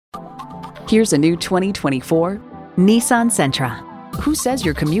Here's a new 2024 Nissan Sentra. Who says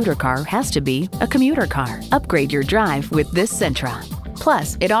your commuter car has to be a commuter car? Upgrade your drive with this Sentra.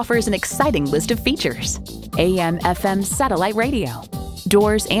 Plus, it offers an exciting list of features: AM/FM satellite radio,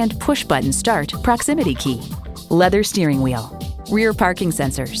 doors and push-button start proximity key, leather steering wheel, rear parking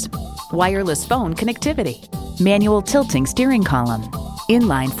sensors, wireless phone connectivity, manual tilting steering column,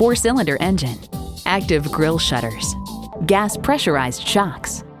 inline 4-cylinder engine, active grille shutters, gas pressurized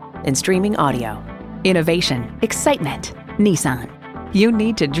shocks, and streaming audio. Innovation, excitement, Nissan. You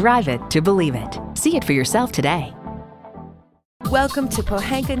need to drive it to believe it. See it for yourself today. Welcome to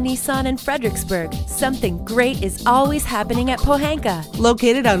Pohanka Nissan in Fredericksburg. Something great is always happening at Pohanka.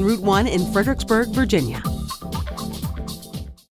 Located on Route 1 in Fredericksburg, Virginia.